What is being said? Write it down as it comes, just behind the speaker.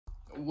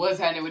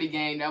What's happening with the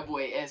game? That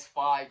boy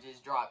S5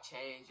 just dropped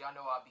change. Y'all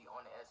know I'll be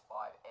on the S5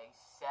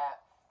 ASAP.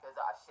 Cause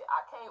I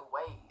can't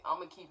wait. I'm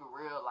gonna keep it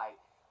real. Like,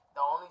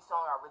 the only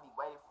song I really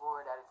waited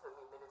for that it took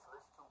me minutes to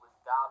listen to was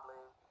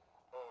Goblin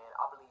and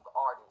I believe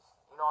Artist.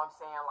 You know what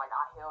I'm saying? Like,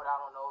 I held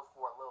out on those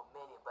for a little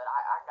minute, but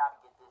I gotta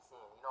get this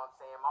in. You know what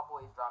I'm saying? My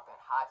boy is dropping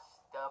hot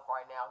stuff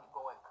right now. He's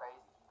going crazy.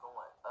 He's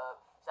going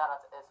up. Shout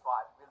out to S5.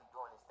 He's really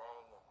doing his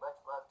thing, and much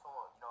love to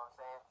him. You know what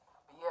I'm saying?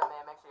 But yeah,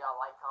 man, make sure y'all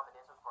like, comment,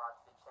 and subscribe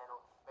to the channel.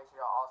 Make sure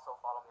y'all also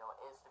follow me on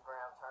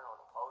Instagram. Turn on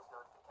the post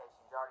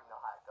notifications. You already know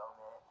how it go,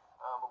 man.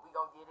 But we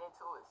gonna get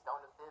into it.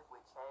 stoneda5th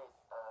with change.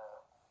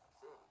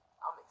 Shit,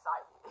 I'm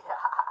excited.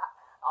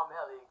 I'm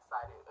hella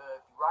excited.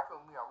 If you rocking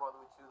with me, I'm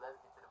rolling with you. Let's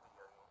get to the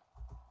video game.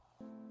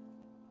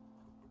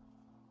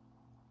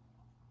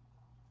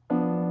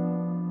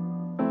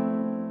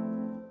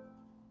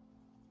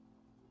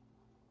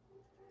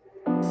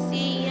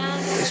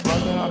 They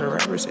smoking all the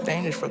rappers, it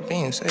dangerous for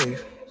being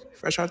safe.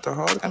 Fresh out the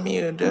hall, got me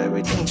a dub,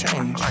 everything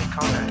changed.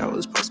 That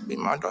was supposed to be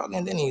my dog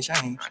and then he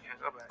changed.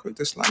 Quick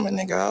to slime a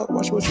nigga out,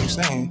 watch what you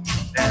saying.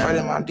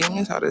 Fighting my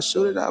demons, how to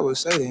shoot it, I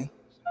was saying.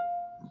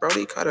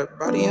 Brody caught a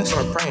body and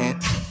start praying.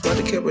 Flood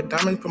the kid with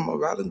diamonds,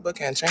 promote violence, but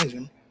can't change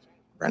him.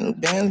 Brand new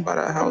bands, bought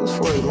a house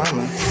for his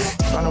mama.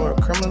 Finding with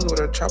criminals with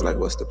a trap, like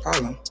what's the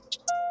problem?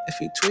 If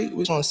he tweak,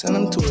 we gon' send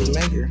him to his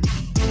maker.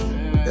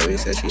 Baby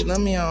said she love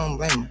me, I don't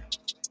blame her.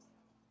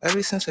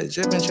 Ever since I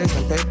just been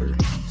chasing paper.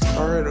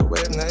 Started a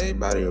web, now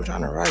everybody was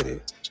trying to write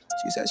it.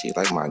 She said she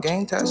like my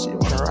game test, she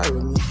wanna ride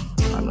with me.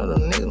 I know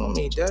them niggas on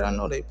me dead, I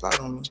know they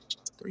plot on me.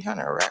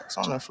 300 racks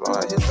on the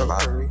floor, I hit the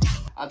lottery.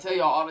 I tell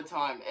y'all all the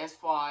time,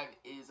 S5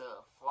 is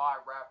a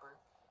fly rapper.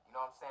 You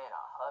know what I'm saying?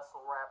 A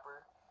hustle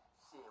rapper.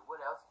 Shit,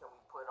 what else can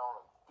we put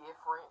on him?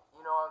 Different,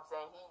 you know what I'm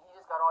saying? He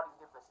just got all these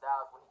different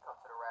styles when he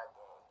comes to the rap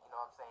game. You know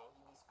what I'm saying?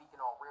 He be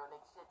speaking on real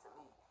nigga shit to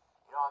me.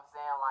 You know what I'm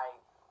saying?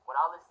 Like, when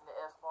I listen to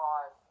S5,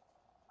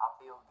 I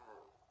feel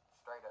good.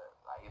 Straight up.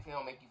 Like, if he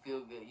don't make you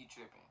feel good, you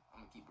tripping.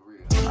 I'm gonna keep it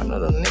real. I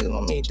know them niggas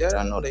on me dead,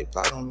 I know they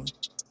plot on me.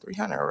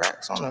 300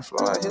 racks on the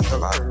floor, I hit the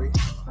lottery.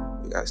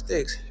 We got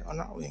sticks, y'all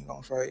know we ain't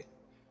gon' fight.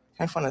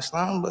 Came from the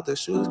slum, but the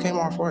shoes came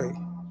off right.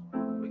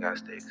 We got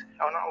sticks,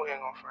 y'all know we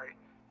ain't gon' fight.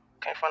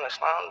 Came from the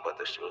slum, but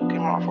the shoes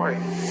came off right.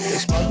 They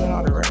smoking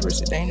all the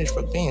rappers, it dangerous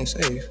for being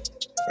safe.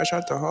 Fresh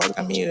out the hall,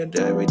 got me a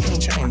dub, everything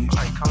changed.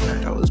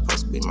 That was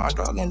supposed to be my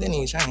dog and then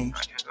he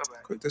changed.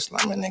 Quick to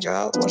slime a nigga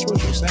out, watch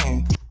what you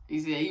saying. He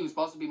said he was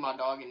supposed to be my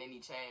dog and then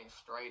he changed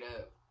straight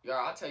up.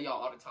 Y'all, I tell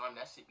y'all all the time,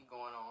 that shit be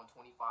going on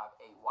 25-8.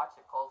 Watch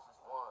your closest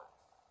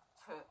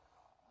ones.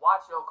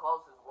 Watch your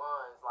closest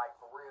ones, like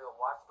for real.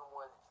 Watch the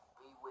ones that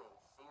you be with.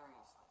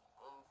 Seriously.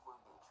 Things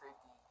will get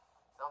tricky.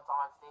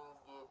 Sometimes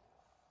things get,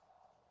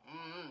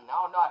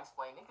 I don't know how to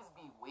explain. Niggas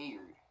be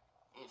weird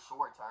in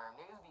short term.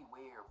 Niggas be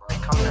weird, bro.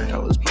 That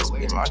was supposed to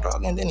be my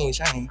dog and then he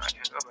changed.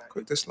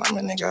 Quick to slime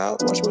a nigga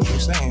out, watch what you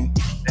saying.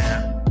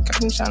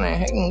 Catch him shining,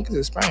 hating cause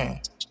it's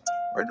spraying.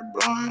 Word the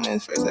blowing in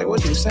his face, like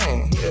what you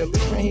saying? Yeah,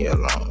 bitch, man, he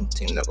alone.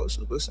 Team that go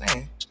super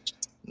saiyan.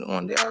 Knew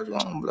one day I was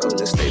gonna blow,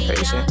 just stay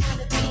patient.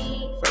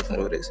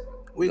 Flexing with this,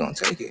 we gon'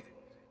 take it.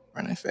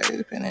 Running fast,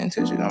 pin and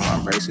tissue on my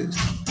braces.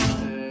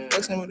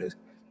 Flexing with this,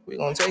 we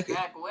gon' take it.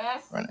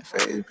 Running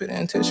fast, pin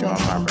and tissue on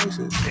my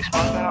braces. They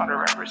smoking all the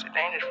rappers, it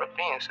dangerous for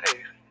being safe.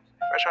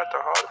 Fresh out the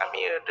hall, got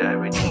me a dub,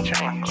 everything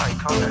changed. Like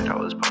Kodak, that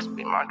was supposed to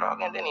be my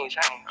dog and then he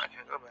changed.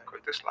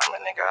 Quick to slime a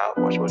nigga out,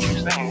 watch what you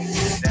saying.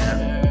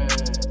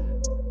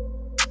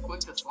 Quick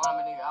to slime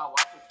a nigga out,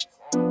 watch what you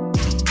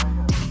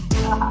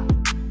saying.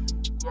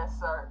 Yes,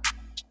 sir.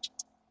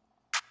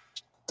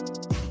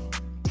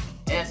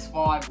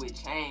 S5 with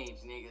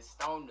change, nigga.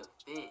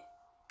 stoneda5th.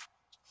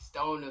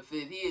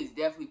 stoneda5th. He is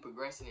definitely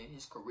progressing in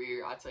his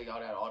career. I tell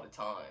y'all that all the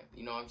time.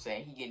 You know what I'm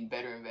saying? He getting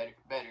better and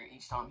better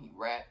each time he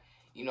rap.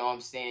 You know what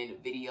I'm saying? The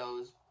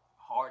videos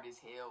hard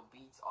as hell.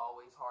 Beats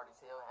always hard as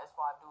hell. And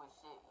S5 do his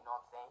shit. You know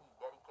what I'm saying? He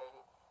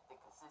dedicated. The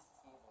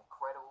consistency is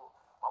incredible.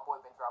 My boy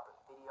been dropping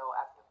video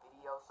after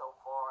video so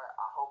far.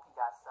 I hope he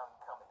got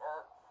something coming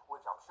up,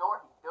 which I'm sure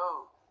he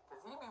do. Cause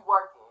he be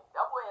working.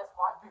 That boy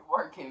S5 be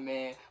working,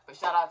 man. But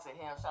shout out to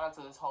him. Shout out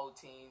to his whole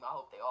team. I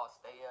hope they all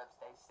stay up,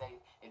 stay safe.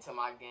 And to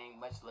my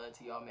gang, much love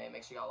to y'all, man.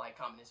 Make sure y'all like,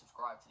 comment, and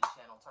subscribe to the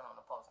channel. Turn on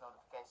the post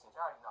notifications.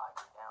 You already know how I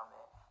get down,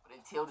 man. But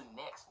until the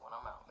next one,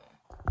 I'm out, man.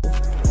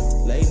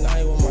 Late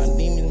night when my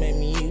demons made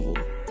me evil.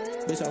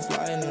 Bitch, I'm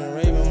flying in a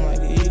rave, I'm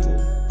like an eagle.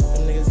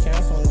 Them niggas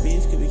cancel on the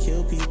beef, could we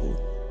kill people?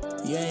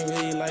 You ain't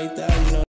really like that, you know.